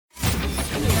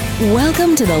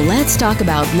Welcome to the Let's Talk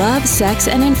About Love, Sex,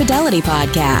 and Infidelity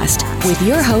podcast with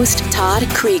your host, Todd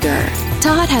Krieger.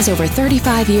 Todd has over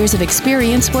 35 years of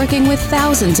experience working with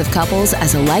thousands of couples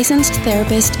as a licensed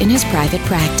therapist in his private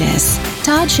practice.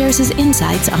 Todd shares his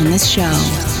insights on this show.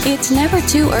 It's never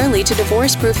too early to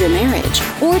divorce-proof your marriage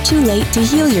or too late to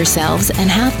heal yourselves and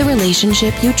have the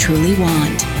relationship you truly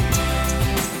want.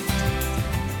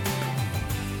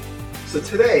 So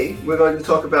today, we're going to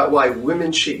talk about why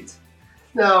women cheat.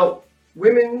 Now,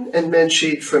 women and men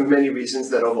cheat for many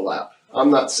reasons that overlap.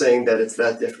 I'm not saying that it's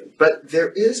that different, but there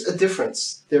is a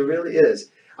difference. There really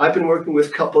is. I've been working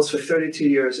with couples for 32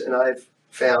 years, and I've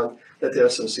found that there are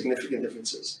some significant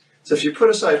differences. So if you put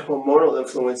aside hormonal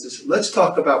influences, let's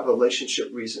talk about relationship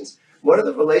reasons. What are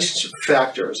the relationship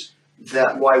factors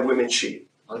that why women cheat?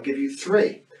 I'll give you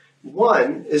three.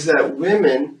 One is that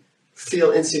women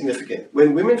feel insignificant.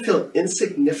 When women feel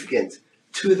insignificant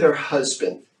to their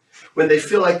husband, when they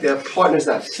feel like their partner's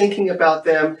not thinking about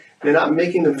them, they're not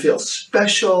making them feel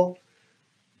special,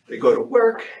 they go to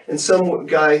work and some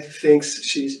guy thinks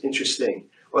she's interesting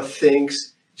or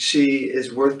thinks she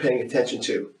is worth paying attention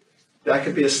to. That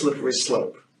could be a slippery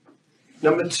slope.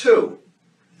 Number two,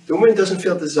 the woman doesn't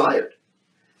feel desired.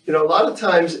 You know, a lot of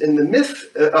times in the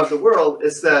myth of the world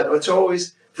is that it's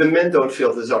always the men don't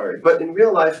feel desired, but in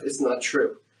real life, it's not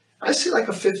true. I see like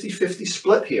a 50-50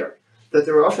 split here, that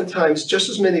there are oftentimes just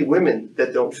as many women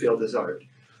that don't feel desired.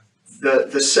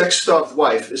 The sex-starved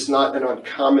wife is not an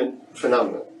uncommon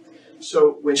phenomenon.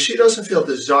 So when she doesn't feel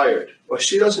desired, or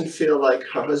she doesn't feel like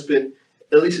her husband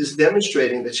at least is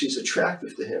demonstrating that she's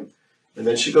attractive to him, and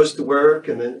then she goes to work,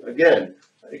 and then again,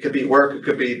 it could be work, it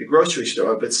could be the grocery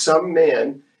store, but some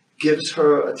man gives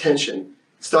her attention,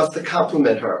 starts to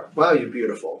compliment her. Wow, you're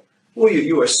beautiful. Oh,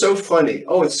 you are so funny.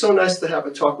 Oh, it's so nice to have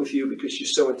a talk with you because you're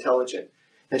so intelligent.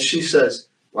 And she says,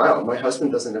 wow, my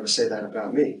husband doesn't ever say that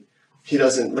about me. He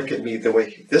doesn't look at me the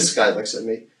way this guy looks at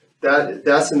me.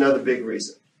 That's another big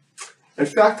reason. And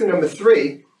factor number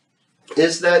three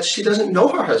is that she doesn't know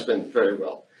her husband very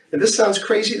well. And this sounds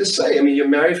crazy to say. I mean, you're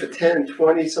married for 10,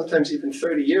 20, sometimes even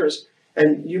 30 years,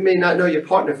 and you may not know your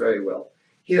partner very well.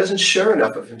 He doesn't share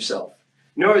enough of himself,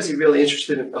 nor is he really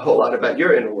interested in a whole lot about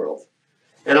your inner world.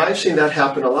 And I've seen that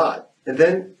happen a lot. And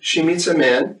then she meets a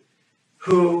man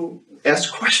who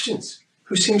asks questions,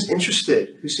 who seems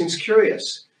interested, who seems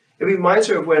curious. It reminds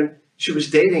her of when she was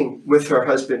dating with her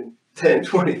husband 10,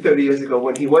 20, 30 years ago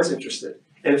when he was interested,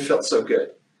 and it felt so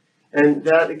good. And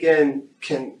that, again,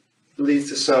 can lead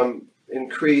to some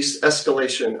increased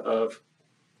escalation of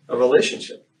a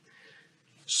relationship.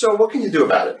 So what can you do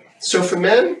about it? So for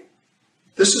men,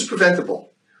 this is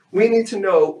preventable. We need to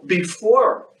know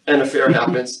before an affair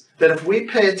happens that if we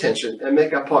pay attention and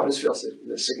make our partners feel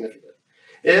significant,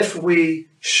 if we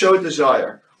show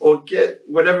desire or get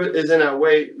whatever is in our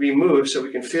way removed so we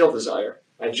can feel desire,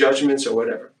 our judgments or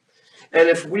whatever, and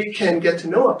if we can get to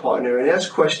know our partner and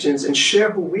ask questions and share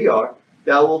who we are,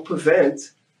 that will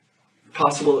prevent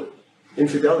possible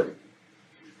infidelity.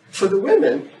 For the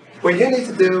women, what you need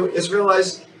to do is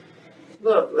realize,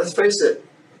 look, let's face it,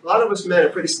 a lot of us men are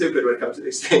pretty stupid when it comes to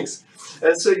these things.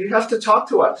 And so you have to talk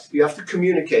to us. You have to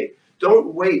communicate.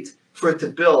 Don't wait for it to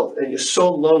build and you're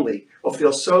so lonely or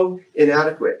feel so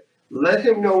inadequate. Let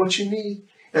him know what you need,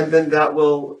 and then that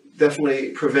will definitely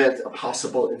prevent a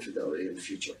possible infidelity in the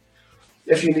future.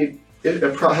 If you need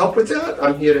help with that,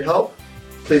 I'm here to help.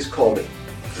 Please call me.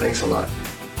 Thanks a lot.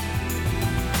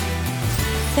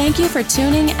 Thank you for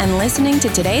tuning and listening to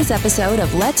today's episode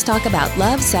of Let's Talk About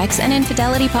Love, Sex, and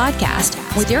Infidelity podcast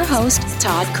with your host,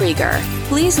 Todd Krieger.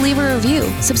 Please leave a review,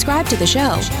 subscribe to the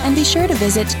show, and be sure to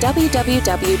visit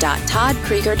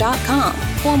www.toddkrieger.com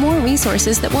for more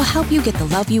resources that will help you get the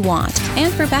love you want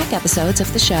and for back episodes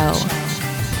of the show.